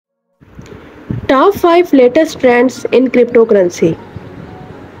Top 5 latest trends in cryptocurrency.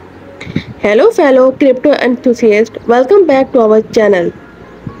 Hello fellow crypto enthusiasts, welcome back to our channel.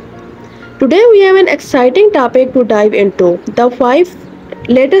 Today we have an exciting topic to dive into, the 5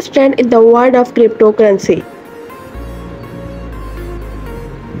 latest trends in the world of cryptocurrency.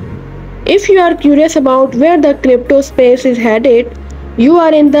 If you are curious about where the crypto space is headed, you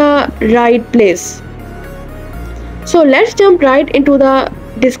are in the right place. So let's jump right into the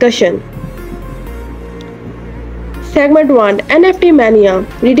discussion. Segment 1, NFT Mania,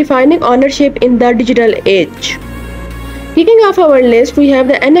 redefining ownership in the digital age. Kicking off our list, we have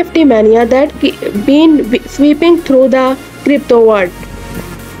the NFT mania that been sweeping through the crypto world.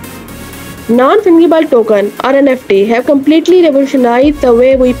 Non-fungible token or NFT have completely revolutionized the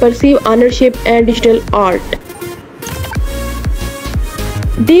way we perceive ownership and digital art.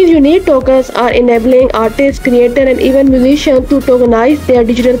 These unique tokens are enabling artists, creators, and even musicians to tokenize their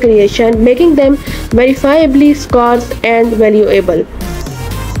digital creation, making them verifiably scarce and valuable.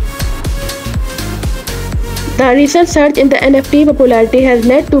 The recent surge in the NFT popularity has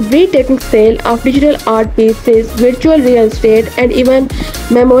led to breathtaking sale of digital art pieces, virtual real estate, and even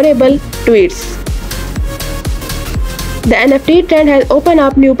memorable tweets. The NFT trend has opened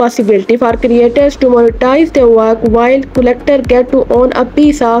up new possibilities for creators to monetize their work while collectors get to own a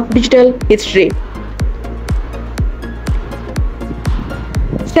piece of digital history.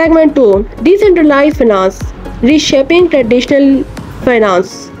 Segment 2, Decentralized Finance, reshaping traditional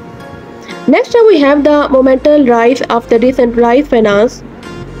finance. Next up we have the monumental rise of the decentralized finance.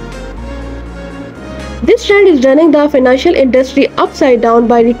 This trend is running the financial industry upside down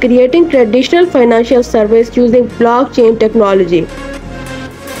by recreating traditional financial service using blockchain technology.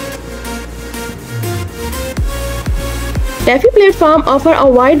 DeFi platforms offer a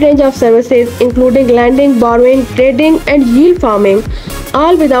wide range of services including lending, borrowing, trading, and yield farming,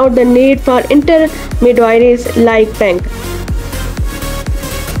 all without the need for intermediaries like banks.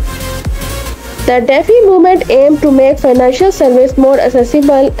 The DeFi movement aims to make financial service more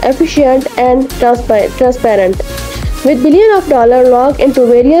accessible, efficient, and transparent. With billions of dollars locked into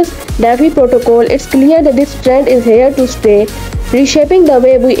various DeFi protocols, it's clear that this trend is here to stay, reshaping the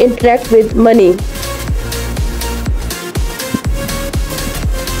way we interact with money.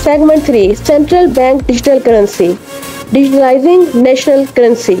 Segment 3, Central Bank Digital Currency, digitalizing national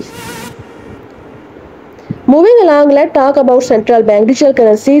currencies. Moving along, let's talk about central bank digital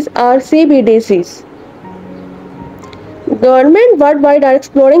currencies or CBDCs. Governments worldwide are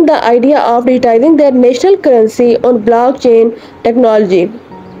exploring the idea of digitizing their national currency on blockchain technology.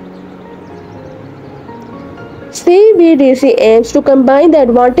 CBDC aims to combine the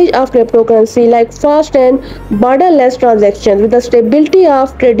advantage of cryptocurrency like fast and borderless transactions with the stability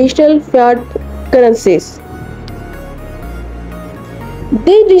of traditional fiat currencies.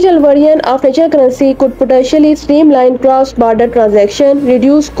 This digital version of national currency could potentially streamline cross-border transactions,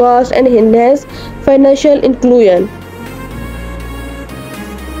 reduce costs, and enhance financial inclusion.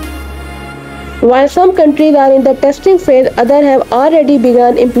 While some countries are in the testing phase, others have already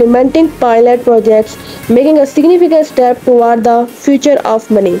begun implementing pilot projects, making a significant step toward the future of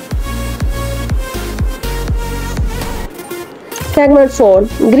money. Segment 4,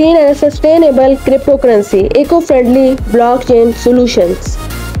 Green and Sustainable Cryptocurrency, Eco-Friendly Blockchain Solutions.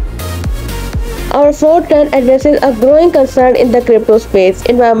 Our fourth trend addresses a growing concern in the crypto space,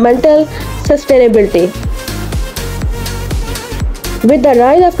 environmental sustainability. With the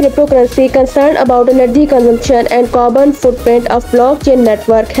rise of cryptocurrency, concern about energy consumption and carbon footprint of blockchain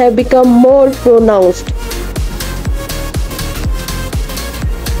network have become more pronounced.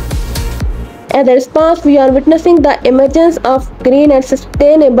 As a response, we are witnessing the emergence of green and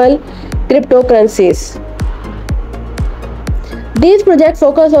sustainable cryptocurrencies. These projects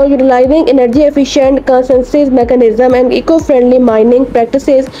focus on utilizing energy-efficient consensus mechanisms and eco-friendly mining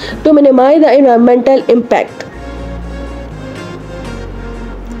practices to minimize the environmental impact.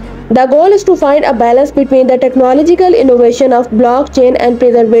 The goal is to find a balance between the technological innovation of blockchain and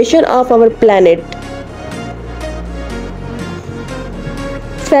preservation of our planet.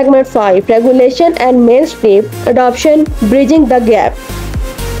 Segment 5, Regulation and Mainstream Adoption, Bridging the Gap.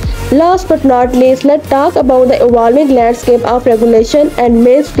 Last but not least, let's talk about the evolving landscape of regulation and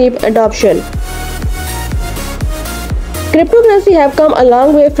mainstream adoption. Cryptocurrency have come a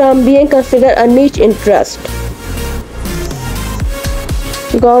long way from being considered a niche interest.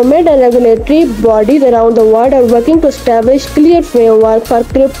 Government and regulatory bodies around the world are working to establish clear framework for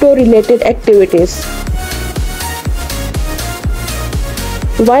crypto-related activities.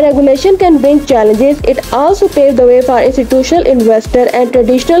 While regulation can bring challenges, it also paves the way for institutional investors and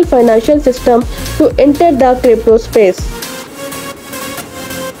traditional financial systems to enter the crypto space.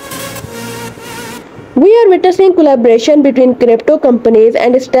 We are witnessing collaboration between crypto companies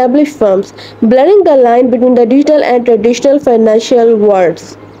and established firms, blurring the line between the digital and traditional financial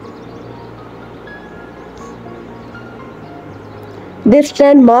worlds. This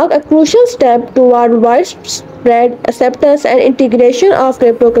trend marks a crucial step toward widespread acceptance and integration of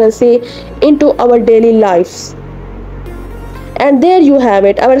cryptocurrency into our daily lives. And there you have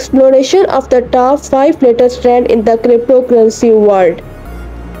it, our exploration of the top 5 latest trends in the cryptocurrency world.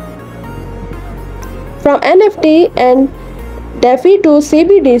 From NFT and DeFi to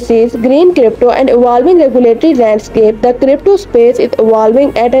CBDCs, green crypto, and evolving regulatory landscape, the crypto space is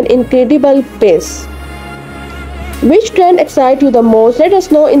evolving at an incredible pace. Which trend excites you the most? Let us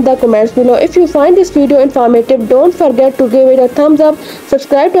know in the comments below. If you find this video informative, don't forget to give it a thumbs up,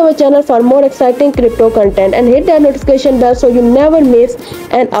 subscribe to our channel for more exciting crypto content, and hit that notification bell so you never miss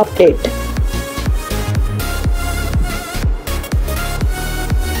an update.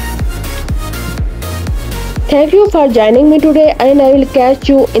 Thank you for joining me today, and I will catch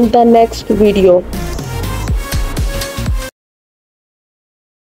you in the next video.